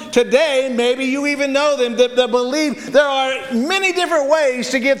around today, maybe you even know them, that believe there are many different ways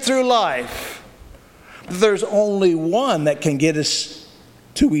to get through life. But there's only one that can get us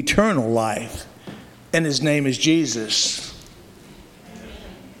to eternal life, and his name is Jesus.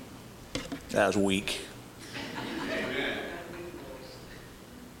 That was weak.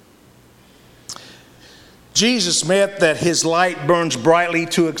 Jesus meant that his light burns brightly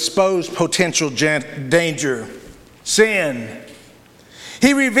to expose potential danger, sin.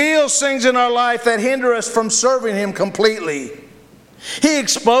 He reveals things in our life that hinder us from serving him completely. He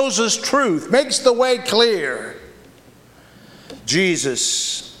exposes truth, makes the way clear.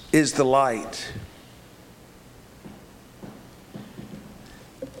 Jesus is the light.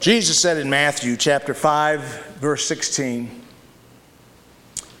 Jesus said in Matthew chapter 5, verse 16,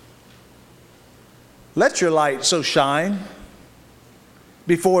 "Let your light so shine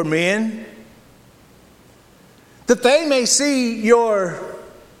before men that they may see your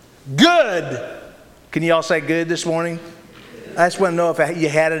good." Can you all say good this morning? I just want to know if you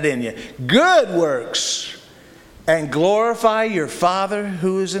had it in you. Good works, and glorify your Father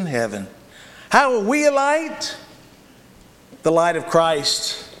who is in heaven. How are we a light? The light of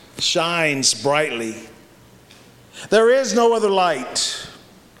Christ shines brightly. There is no other light.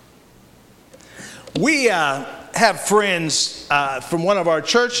 We have friends from one of our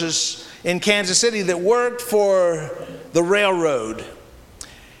churches in Kansas City that worked for the railroad.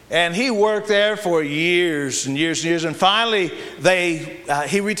 And he worked there for years and years and years. And finally,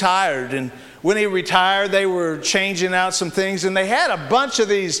 he retired. And when he retired, they were changing out some things. And they had a bunch of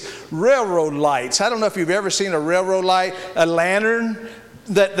these railroad lights. I don't know if you've ever seen a railroad light, a lantern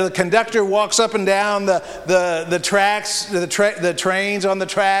that the conductor walks up and down the tracks, the trains on the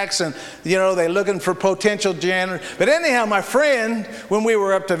tracks, and they're looking for potential generators. But anyhow, my friend, when we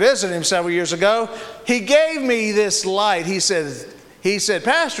were up to visit him several years ago, he gave me this light. He said,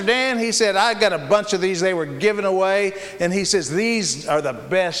 "Pastor Dan," he said, "I got a bunch of these. They were given away." And he says, "These are the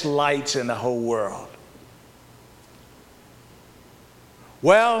best lights in the whole world."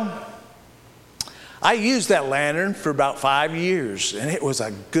 Well, I used that lantern for about 5 years, and it was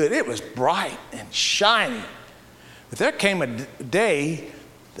bright and shiny. But there came a day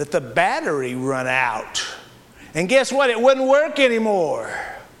that the battery run out. And guess what? It wouldn't work anymore.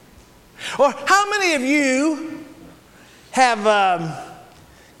 Or how many of you have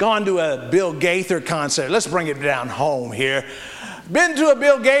gone to a Bill Gaither concert? Let's bring it down home here. Been to a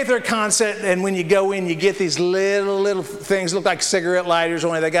Bill Gaither concert, and when you go in, you get these little things, look like cigarette lighters,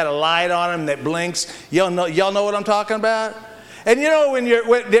 only they got a light on them that blinks. Y'all know what I'm talking about? And when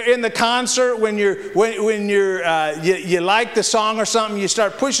they're in the concert, when you like the song or something, you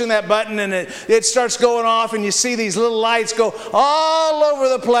start pushing that button, and it starts going off, and you see these little lights go all over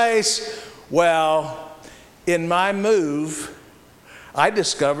the place. Well, in my move, I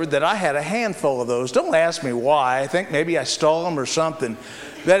discovered that I had a handful of those. Don't ask me why. I think maybe I stole them or something.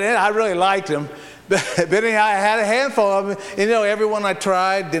 But I really liked them. But anyhow, I had a handful of them. And every one I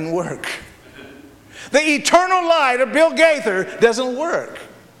tried didn't work. The eternal light of Bill Gaither doesn't work.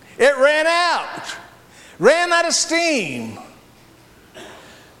 It ran out of steam.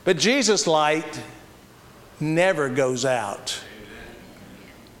 But Jesus' light never goes out.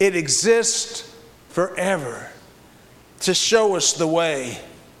 It exists forever to show us the way.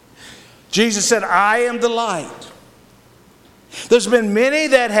 Jesus said, "I am the light." There's been many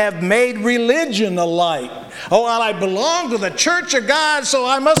that have made religion a light. Oh, well, I belong to the church of God, so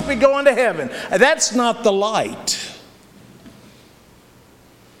I must be going to heaven. That's not the light.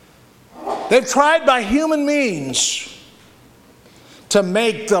 They've tried by human means to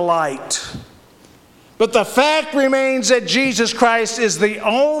make the light. But the fact remains that Jesus Christ is the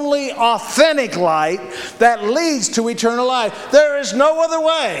only authentic light that leads to eternal life. There is no other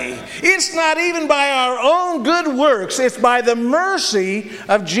way. It's not even by our own good works. It's by the mercy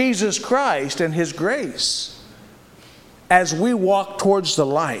of Jesus Christ and his grace. As we walk towards the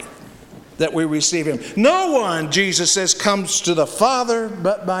light, that we receive him. No one, Jesus says, comes to the Father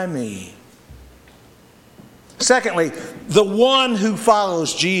but by me. Secondly, the one who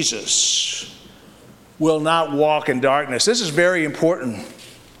follows Jesus will not walk in darkness. This is very important.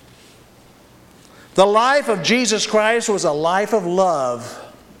 The life of Jesus Christ was a life of love.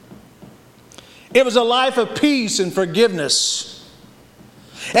 It was a life of peace and forgiveness.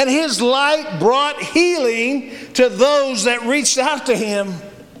 And his light brought healing to those that reached out to him.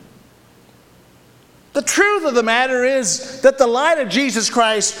 The truth of the matter is that the light of Jesus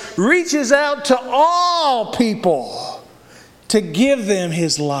Christ reaches out to all people to give them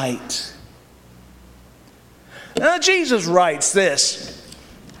his light. Now, Jesus writes this: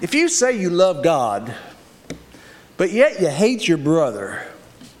 if you say you love God, but yet you hate your brother,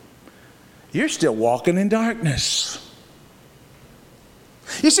 you're still walking in darkness.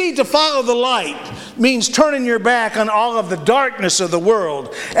 You see, to follow the light means turning your back on all of the darkness of the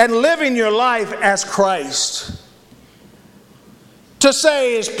world and living your life as Christ. To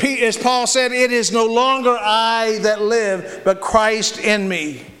say, as Paul said, it is no longer I that live, but Christ in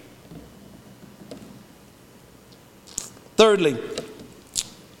me. Thirdly,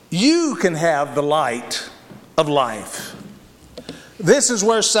 you can have the light of life. This is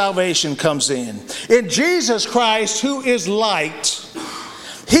where salvation comes in. In Jesus Christ, who is light,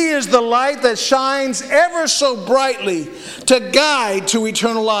 he is the light that shines ever so brightly to guide to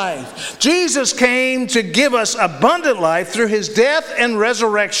eternal life. Jesus came to give us abundant life through his death and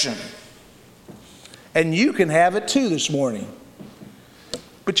resurrection. And you can have it too this morning.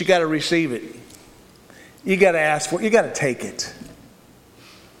 But you got to receive it. You got to ask for it. You got to take it.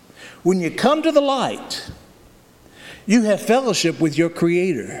 When you come to the light, you have fellowship with your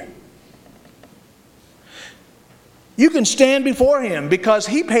Creator. You can stand before him because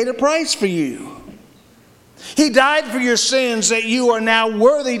he paid a price for you. He died for your sins that you are now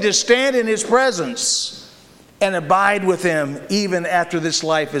worthy to stand in his presence and abide with him even after this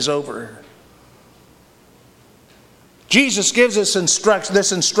life is over. Jesus gives us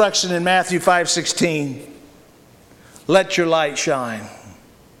this instruction in Matthew 5:16. Let your light shine.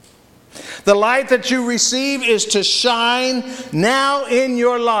 The light that you receive is to shine now in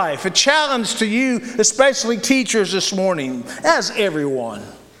your life. A challenge to you, especially teachers this morning, as everyone.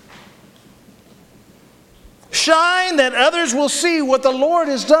 Shine that others will see what the Lord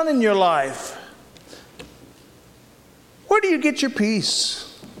has done in your life. Where do you get your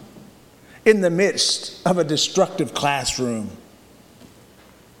peace? In the midst of a destructive classroom.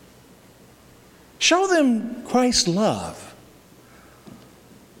 Show them Christ's love.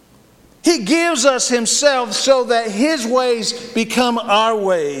 He gives us himself so that his ways become our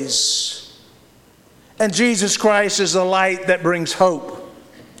ways. And Jesus Christ is the light that brings hope.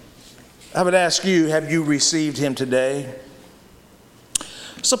 I would ask you, have you received him today?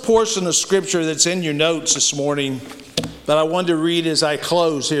 It's a portion of scripture that's in your notes this morning that I wanted to read as I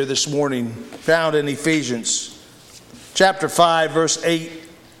close here this morning, found in Ephesians chapter 5, verse 8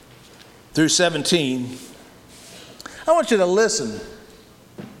 through 17. I want you to listen.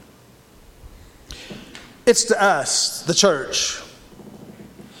 It's to us, the church.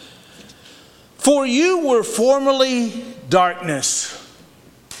 For you were formerly darkness,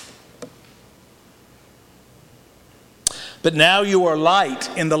 but now you are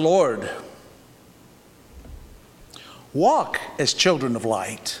light in the Lord. Walk as children of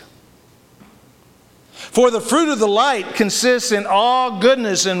light. For the fruit of the light consists in all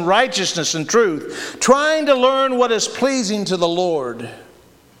goodness and righteousness and truth, trying to learn what is pleasing to the Lord.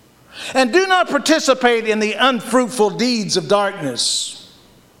 And do not participate in the unfruitful deeds of darkness.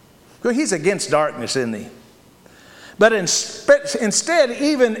 Well, he's against darkness, isn't he? But instead,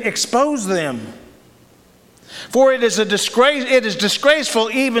 even expose them. For it is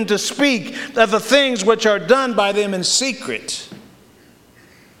disgraceful even to speak of the things which are done by them in secret.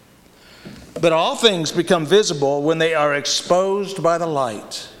 But all things become visible when they are exposed by the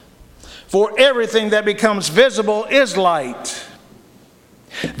light. For everything that becomes visible is light.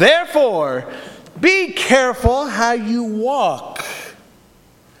 Therefore, be careful how you walk,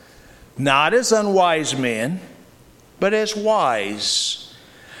 not as unwise men, but as wise,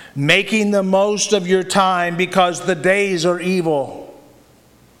 making the most of your time because the days are evil.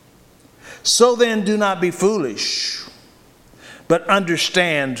 So then, do not be foolish, but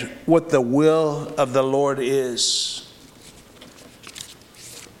understand what the will of the Lord is.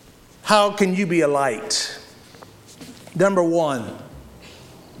 How can you be a light? Number one,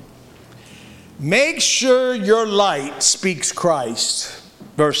 make sure your light speaks Christ.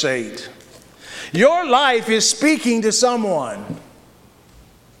 Verse 8. Your life is speaking to someone.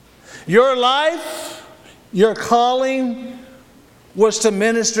 Your life, your calling was to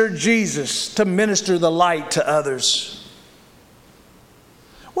minister Jesus, to minister the light to others.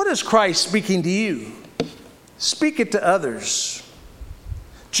 What is Christ speaking to you? Speak it to others.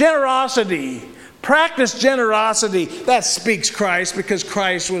 Generosity, Practice generosity. That speaks Christ, because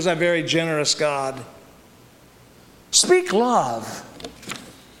Christ was a very generous God. Speak love.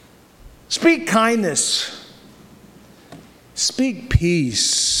 Speak kindness. Speak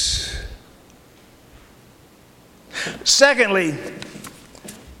peace. Secondly,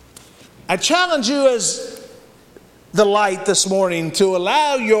 I challenge you as the light this morning to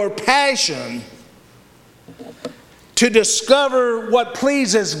allow your passion to discover what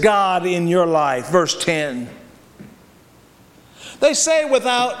pleases God in your life. Verse 10. They say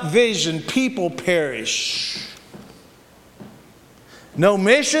without vision, people perish. No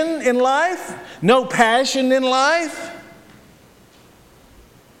mission in life, no passion in life,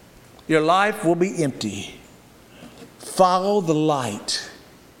 your life will be empty. Follow the light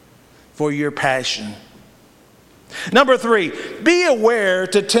for your passion. Number 3, be aware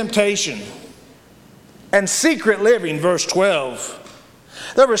to temptation and secret living, verse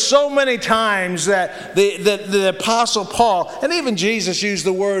 12. There were so many times that the Apostle Paul, and even Jesus, used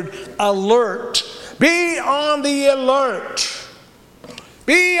the word alert. Be on the alert.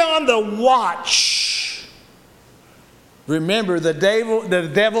 Be on the watch. Remember, the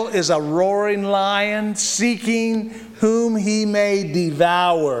devil is a roaring lion, seeking whom he may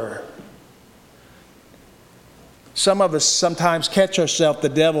devour. Some of us sometimes catch ourselves, the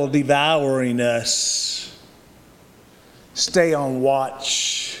devil devouring us. Stay on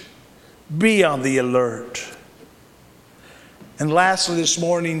watch. Be on the alert. And lastly this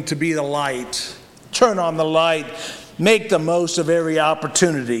morning, to be the light. Turn on the light. Make the most of every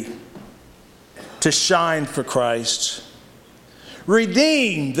opportunity to shine for Christ.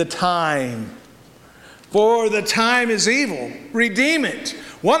 Redeem the time, for the time is evil. Redeem it.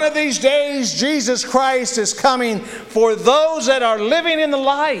 One of these days, Jesus Christ is coming for those that are living in the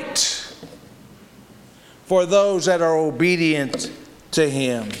light, for those that are obedient to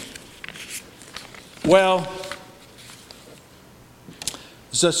Him. Well,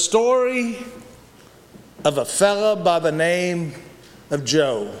 it's a story of a fella by the name of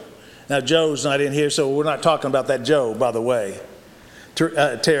Joe. Now, Joe's not in here, so we're not talking about that Joe, by the way.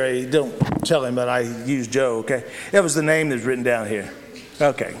 Terry, don't tell him that I used Joe, okay? That was the name that's written down here.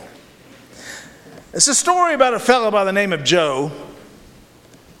 Okay. It's a story about a fellow by the name of Joe.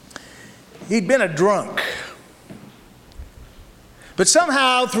 He'd been a drunk. But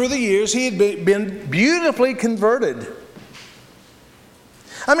somehow, through the years, he had been beautifully converted.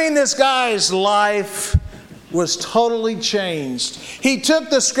 I mean, this guy's life was totally changed. He took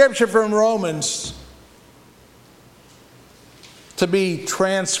the scripture from Romans to be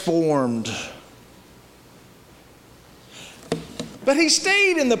transformed. But he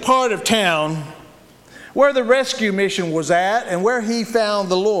stayed in the part of town where the rescue mission was at and where he found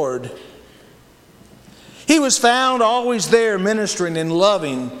the Lord. He was found always there ministering and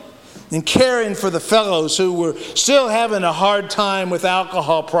loving and caring for the fellows who were still having a hard time with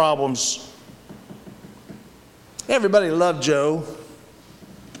alcohol problems. Everybody loved Joe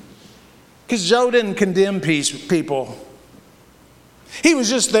because Joe didn't condemn people. He was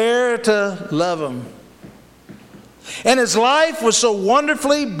just there to love them. And his life was so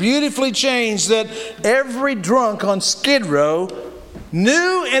wonderfully, beautifully changed that every drunk on Skid Row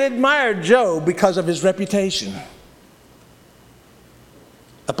knew and admired Joe because of his reputation.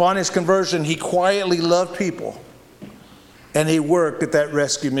 Upon his conversion, he quietly loved people, and he worked at that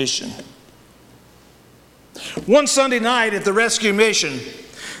rescue mission. One Sunday night at the rescue mission,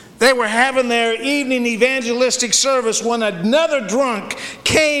 they were having their evening evangelistic service when another drunk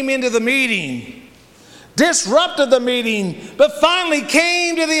came into the meeting, disrupted the meeting, but finally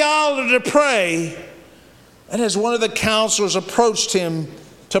came to the altar to pray. And as one of the counselors approached him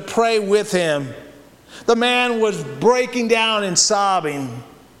to pray with him, the man was breaking down and sobbing.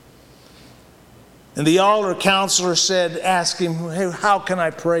 And the altar counselor asked him, "Hey, how can I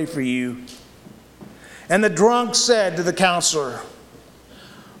pray for you?" And the drunk said to the counselor,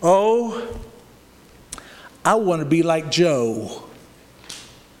 "Oh, I want to be like Joe.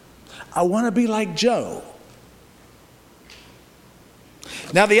 I want to be like Joe."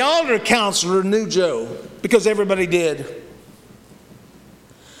 Now, the altar counselor knew Joe because everybody did.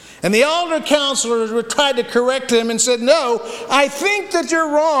 And the altar counselor tried to correct him and said, "No, I think that you're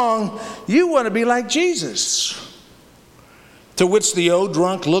wrong. You want to be like Jesus." To which the old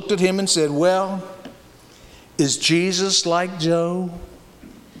drunk looked at him and said, "Well, is Jesus like Joe?"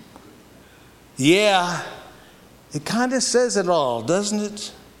 Yeah, it kind of says it all, doesn't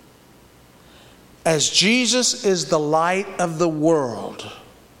it? As Jesus is the light of the world,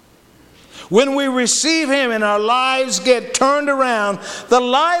 when we receive Him and our lives get turned around, the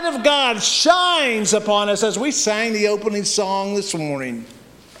light of God shines upon us, as we sang the opening song this morning.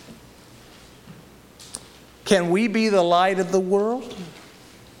 Can we be the light of the world?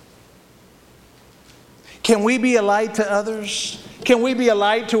 Can we be a light to others? Can we be a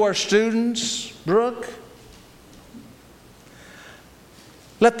light to our students, Brooke?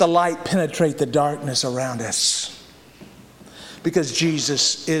 Let the light penetrate the darkness around us, because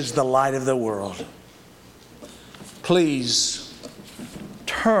Jesus is the light of the world. Please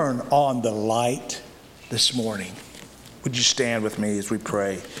turn on the light this morning. Would you stand with me as we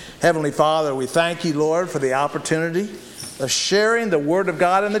pray? Heavenly Father, we thank you, Lord, for the opportunity of sharing the Word of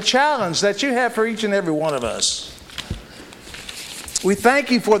God and the challenge that you have for each and every one of us. We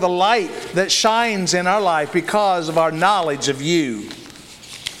thank you for the light that shines in our life because of our knowledge of you,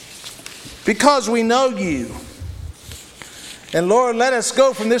 because we know you. And Lord, let us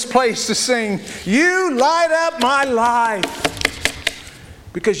go from this place to sing, you light up my life,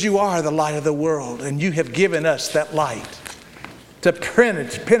 because you are the light of the world, and you have given us that light to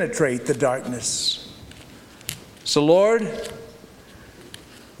penetrate the darkness. So Lord,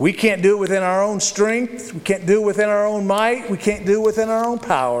 we can't do it within our own strength. We can't do it within our own might. We can't do it within our own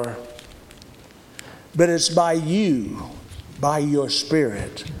power. But it's by you, by your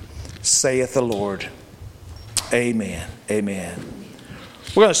Spirit, saith the Lord. Amen. Amen.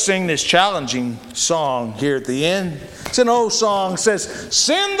 We're going to sing this challenging song here at the end. It's an old song. It says,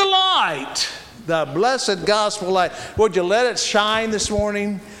 send the light, the blessed gospel light. Would you let it shine this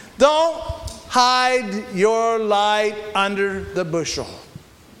morning? Don't hide your light under the bushel.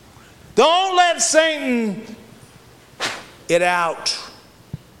 Don't let Satan it out,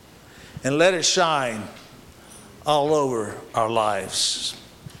 and let it shine all over our lives.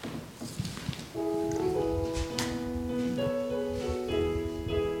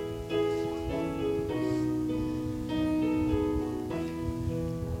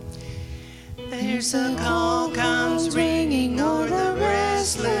 There's a call comes ringing o'er the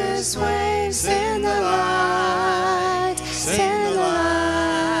restless waves. Send the light, send the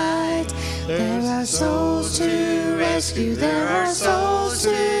light. There are souls to rescue, there are souls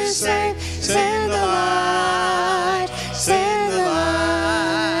to save. Send the light, send the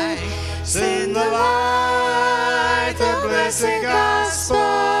light, send the light. The blessed gospel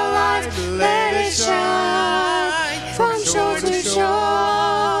light, let it shine from shore to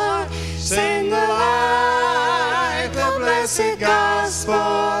shore. Send the light, the blessed gospel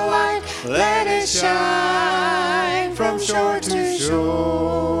light, let it shine from shore to shore.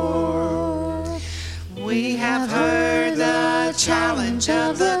 We have heard the challenge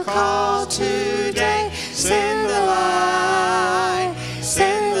of the call today. Send the light,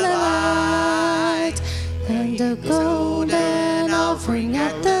 send the light. And the golden offering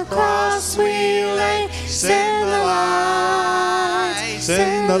at the cross we lay. Send the light,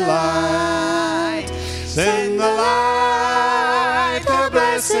 send the light, send the light. The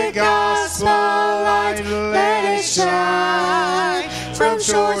blessed gospel light, let it shine from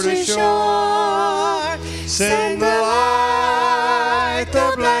shore to shore. Send the light,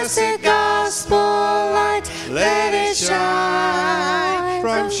 the blessed gospel light, let it shine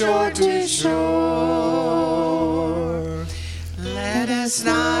from shore to shore. Let us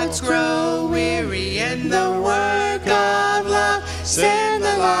not grow weary in the work of love. Send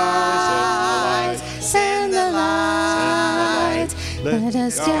the light, send the light. Let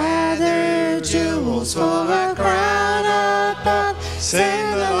us gather jewels for a crown above.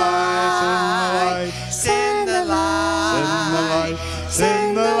 Send the light, send the light,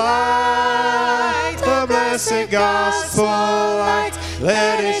 send the light. The blessed gospel light,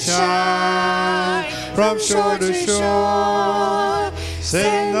 let it shine from shore to shore.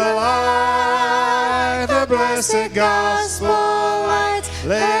 Send the light, the blessed gospel light,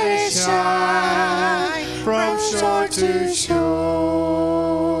 let it shine from shore to shore.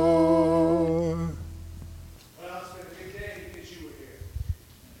 Well, it's been a big day because you were here.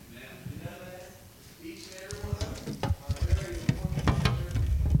 Amen. You know that? Each and every one of them are very important.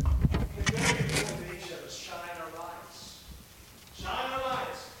 It's very important that each of us shine our lights. Shine our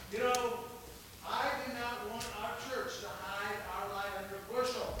lights. You know, I do not want our church to hide our light under a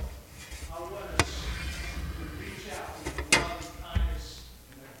bushel. I want us to reach out with the love and kindness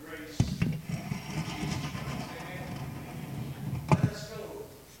and the grace of Jesus Christ. Amen. Let us go.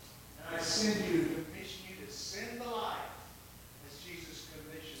 And I send you, commission you to send the light as Jesus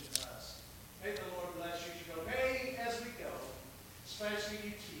commissioned us. May the Lord bless you as you go. May, as we go, especially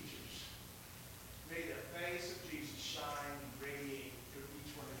you teachers, may the face of Jesus shine and radiate through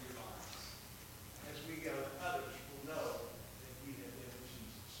each one of your lives as we go to others.